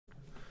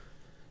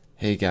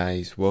Hey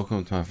guys,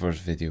 welcome to my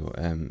first video.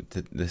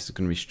 This is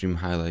going to be stream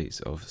highlights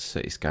of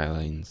City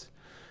Skylines.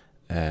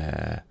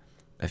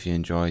 If you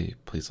enjoy,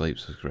 please like,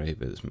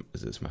 subscribe,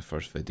 as it's my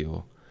first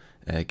video.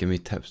 Give me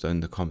tips down in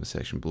the comment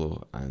section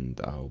below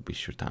and I'll be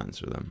sure to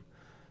answer them.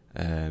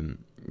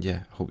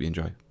 Yeah, hope you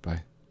enjoy.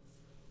 Bye.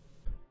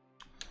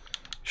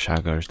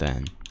 Shagger's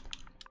Den.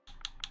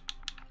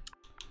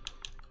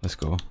 Let's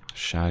go.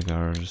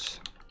 Shagger's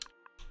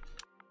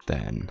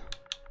Den.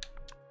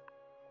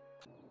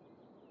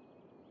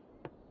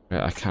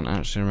 Right, I can't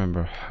actually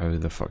remember how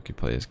the fuck you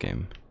play this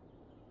game.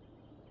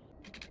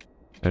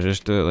 I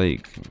just do it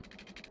like...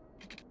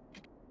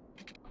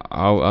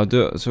 I'll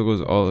do it so it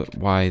goes all...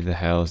 Why the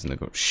hell isn't it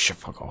go... Shit,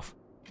 fuck off.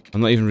 I'm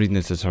not even reading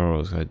the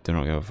tutorials because I do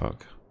not give a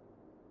fuck.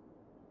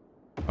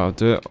 I'll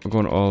do it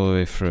going all the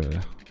way through.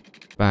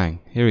 Bang.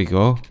 Here we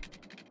go.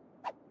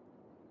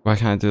 Why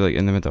can't I do like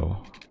in the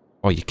middle?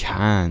 Oh, you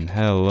can.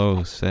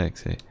 Hello,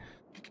 sexy.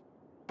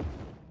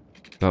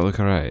 Does that look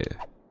alright?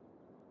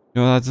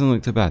 No, that doesn't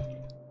look too bad.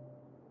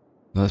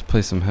 Let's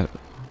play some hit.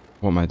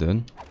 What am I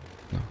doing?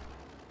 No.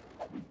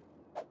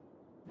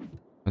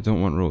 I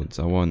don't want roads,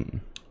 I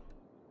want...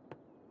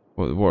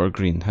 What are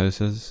green?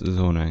 Houses?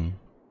 Zoning.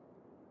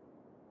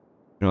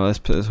 You know, let's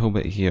put this whole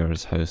bit here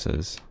as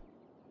houses.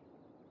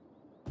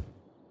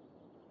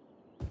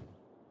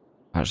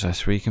 Actually, I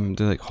swear you can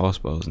do like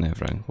hospitals and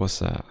everything. What's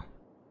that?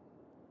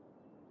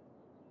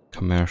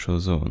 Commercial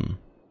zone.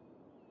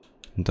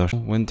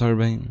 Industrial. Wind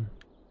turbine?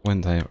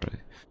 Wind turbine.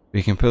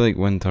 We can put like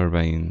wind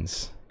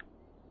turbines.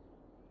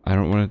 I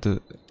don't want to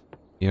do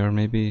here,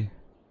 maybe.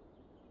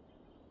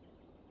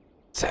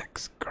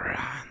 6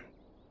 grand.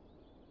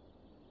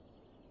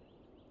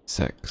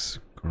 6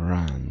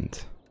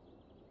 grand.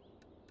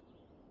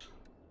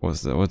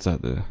 What's that? What's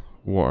that? The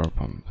water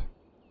pump.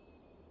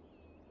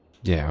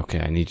 Yeah,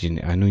 okay. I need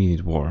you. I know you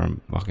need water. I'm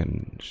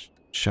fucking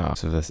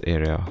shut of this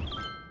area.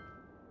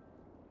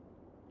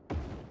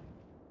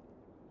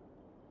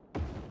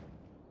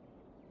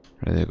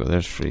 Right, there you go.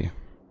 There's free.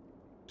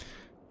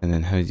 And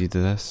then how do you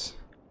do this?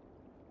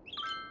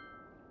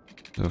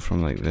 Go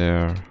from like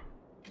there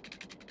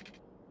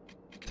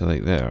to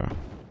like there.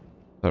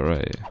 Is that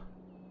right?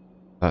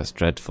 That's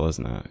dreadful,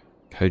 isn't it?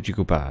 How'd you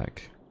go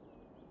back?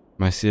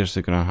 Am I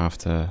seriously gonna have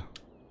to...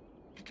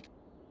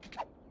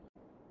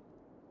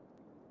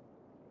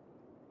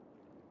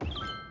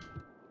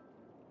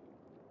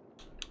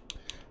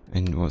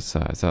 And what's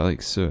that? Is that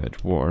like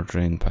sewage? Water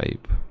drain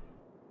pipe?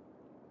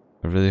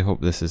 I really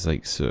hope this is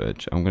like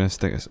sewage. I'm gonna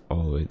stick this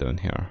all the way down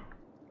here.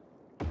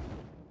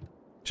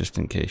 Just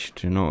in case,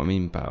 do you know what I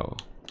mean, pal?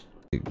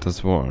 It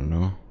does water,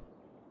 no?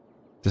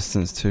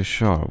 Distance too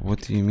short,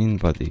 what do you mean,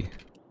 buddy?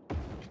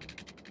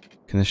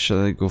 Can this shit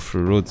like go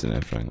through roads and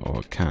everything? Oh,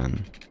 it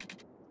can.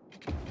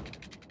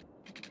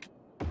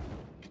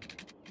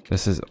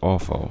 This is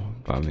awful,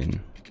 but I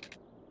mean...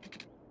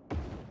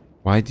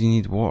 Why do you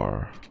need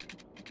water?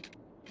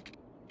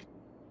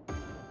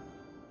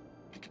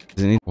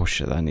 Does it need... Oh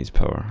shit, that needs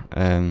power.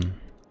 Do you know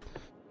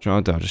what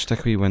I'll do? I'll just stick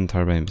a wee wind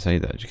turbine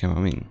beside it, do you get what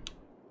I mean?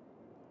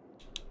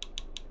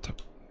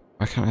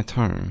 Why can't I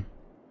turn?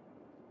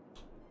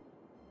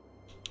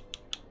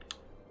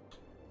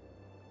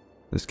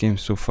 This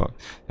game's so fucked.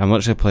 I'm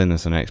literally playing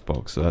this on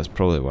Xbox, so that's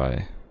probably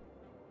why.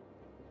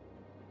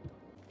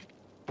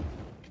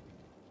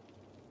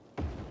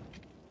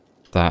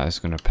 That is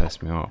gonna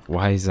piss me off.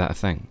 Why is that a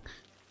thing?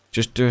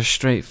 Just do a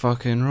straight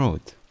fucking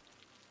road.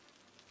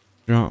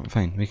 You know what?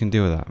 Fine, we can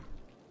deal with that.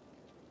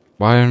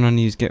 Why are none of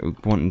you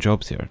wanting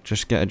jobs here?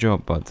 Just get a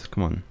job, bud.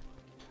 Come on.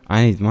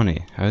 I need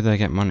money. How do I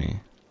get money?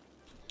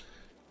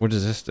 What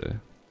does this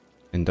do?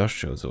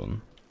 Industrial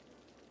zone.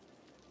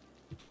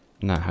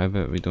 Nah, how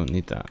about we don't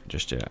need that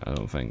just yet, I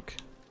don't think.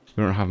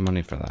 We don't have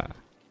money for that.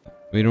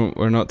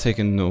 We're not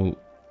taking no... You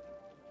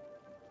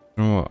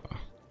know what?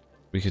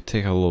 We could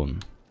take a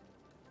loan.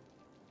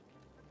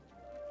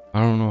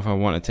 I don't know if I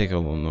want to take a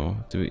loan though.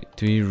 Do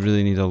we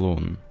really need a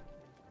loan?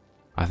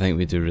 I think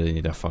we do really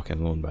need a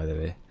fucking loan, by the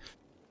way.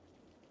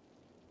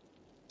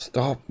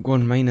 Stop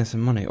going minus in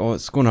money. Oh,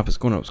 it's going up, it's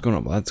going up, it's going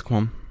up, lads, come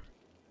on.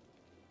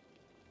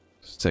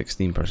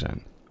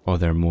 16%. Oh,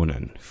 they're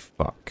moaning.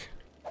 Fuck.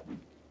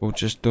 Well,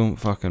 just don't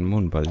fucking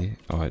moan, buddy.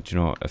 Oh, do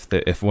you know what?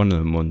 If one of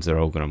them moans, they're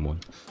all gonna moan.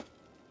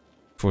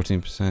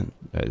 14%.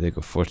 Right, they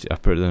go 40. I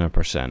put it in a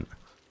percent.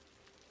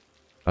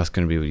 That's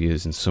gonna be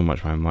using so much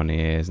of my money,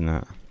 isn't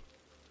it?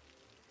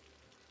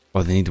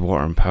 Oh, they need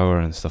water and power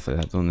and stuff like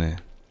that, don't they?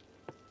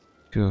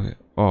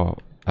 Oh,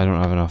 I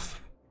don't have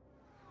enough.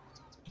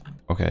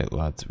 Okay,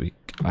 lads,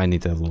 I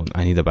need a loan.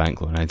 I need a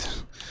bank loan.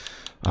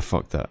 I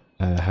fucked that.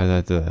 How do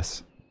I do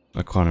this?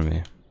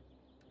 Economy.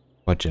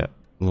 Budget.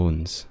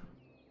 Loans.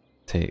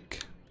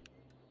 Take.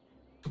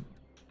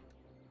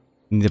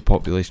 Need a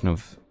population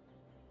of...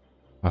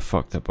 I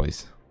fucked it,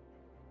 boys.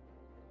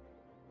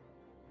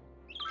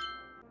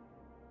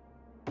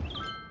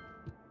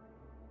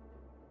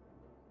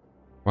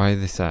 Why are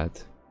they sad?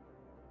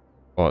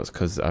 Oh, it's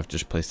because I've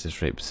just placed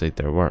this right beside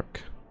their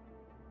work.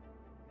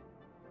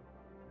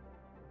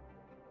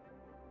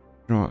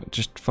 You know what?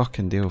 Just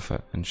fucking deal with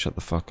it and shut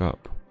the fuck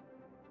up.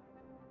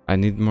 I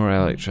need more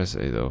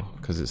electricity though,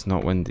 because it's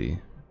not windy.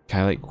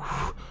 Can I like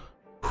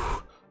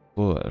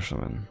blow it or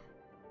something?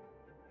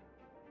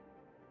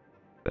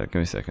 Give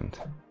me a second.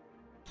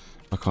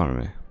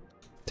 Economy.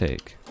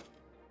 Take.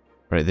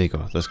 Right, there you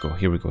go. Let's go.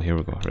 Here we go. Here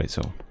we go. Right,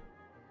 so.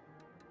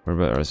 Where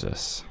better is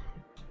this?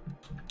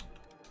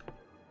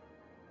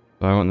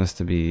 So I want this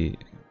to be...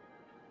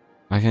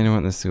 I kind of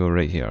want this to go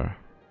right here.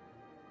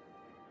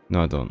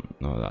 No, I don't.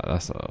 No,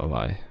 that's a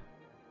lie.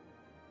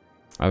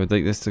 I would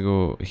like this to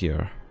go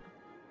here.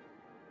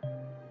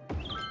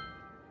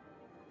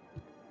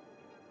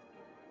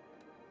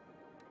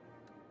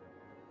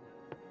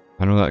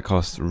 I know that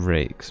costs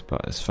rakes,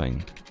 but it's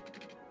fine.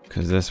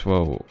 Because this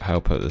will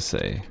help out the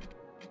city.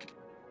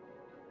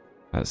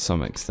 At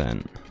some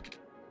extent.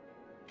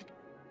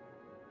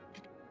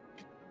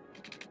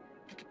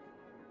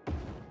 Is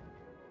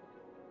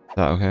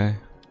that okay?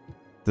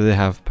 Do they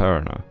have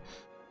power now?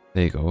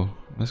 There you go.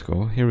 Let's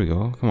go. Here we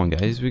go. Come on,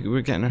 guys.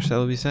 We're getting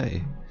ourselves a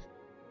city.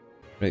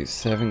 Right,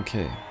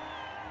 7k.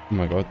 Oh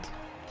my god.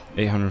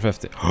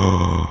 850.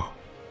 How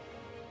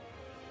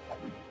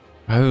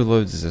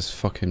loud is this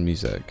fucking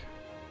music?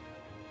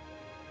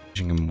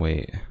 Making him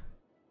wait.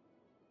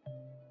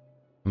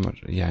 How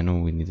much? Yeah, I know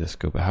we need a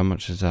scope, but how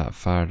much is that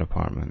fire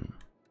department?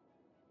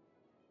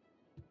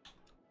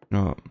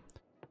 No.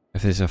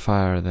 If there's a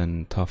fire,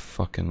 then tough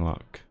fucking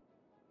luck.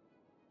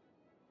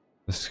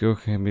 The school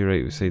can be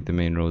right beside the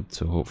main road,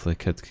 so hopefully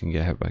kids can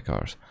get hit by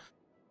cars.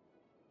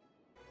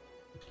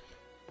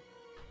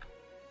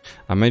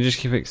 I might just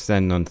keep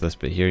extending onto this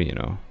bit here, you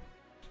know.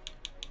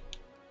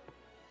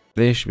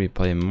 They should be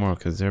playing more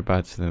because they're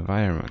bad for the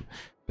environment,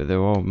 but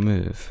they'll all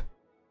move.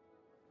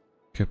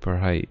 Cooper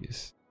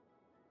Heights.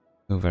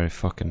 So very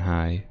fucking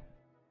high.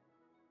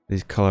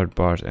 These coloured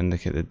bars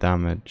indicate the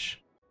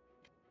damage.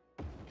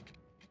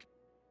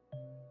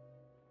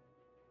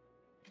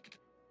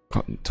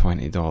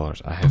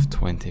 $20. I have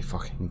 $20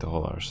 fucking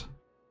dollars.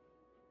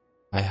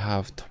 I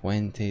have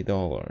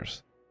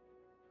 $20.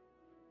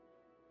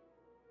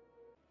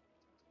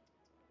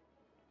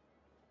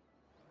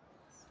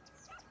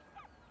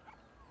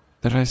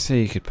 Did I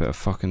say you could put a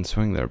fucking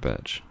swing there,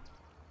 bitch?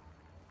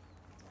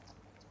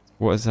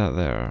 What is that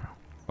there?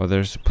 Oh,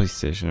 there's a police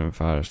station and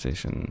fire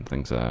station,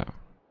 things like that.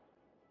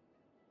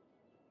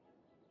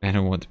 I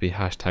don't want to be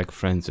hashtag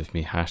friends with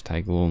me,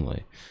 hashtag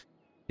lonely.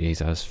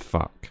 Jesus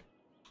fuck.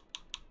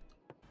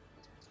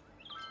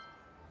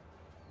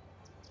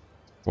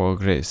 What a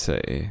great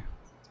city.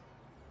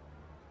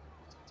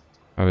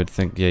 I would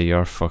think, yeah,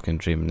 you're fucking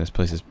dreaming. This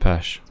place is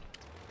pish.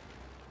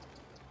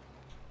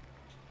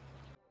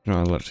 You know,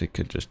 I literally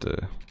could just do.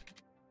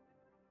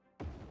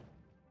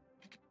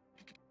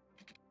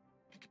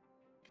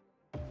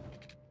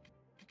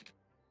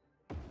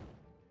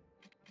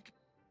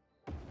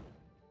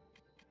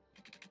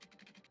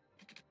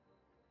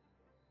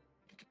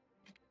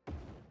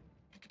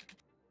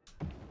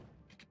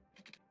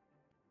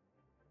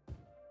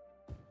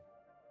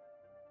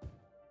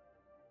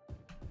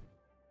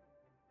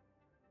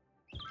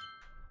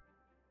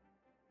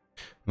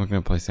 I'm not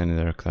gonna place any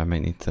there because I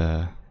might need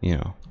to, you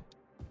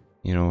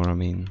know what I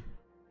mean.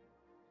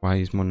 Why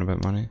he's moaning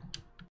about money?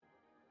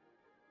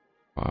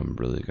 Oh, I'm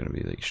really gonna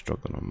be like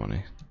struggling on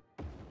money.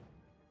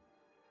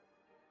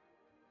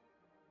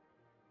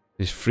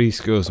 There's 3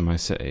 schools in my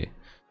city,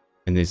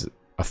 and there's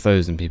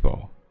 1,000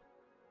 people.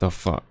 The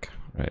fuck,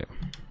 right?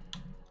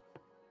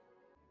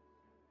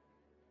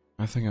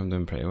 I think I'm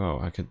doing pretty well.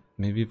 I could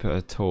maybe put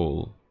a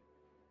toll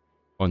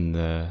on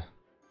the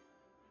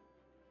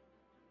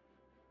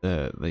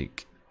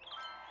like.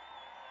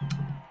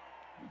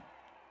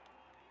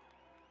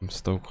 I'm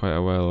still quite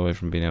a while away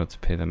from being able to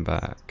pay them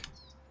back.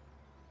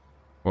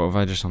 What have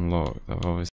I just unlocked? I've obviously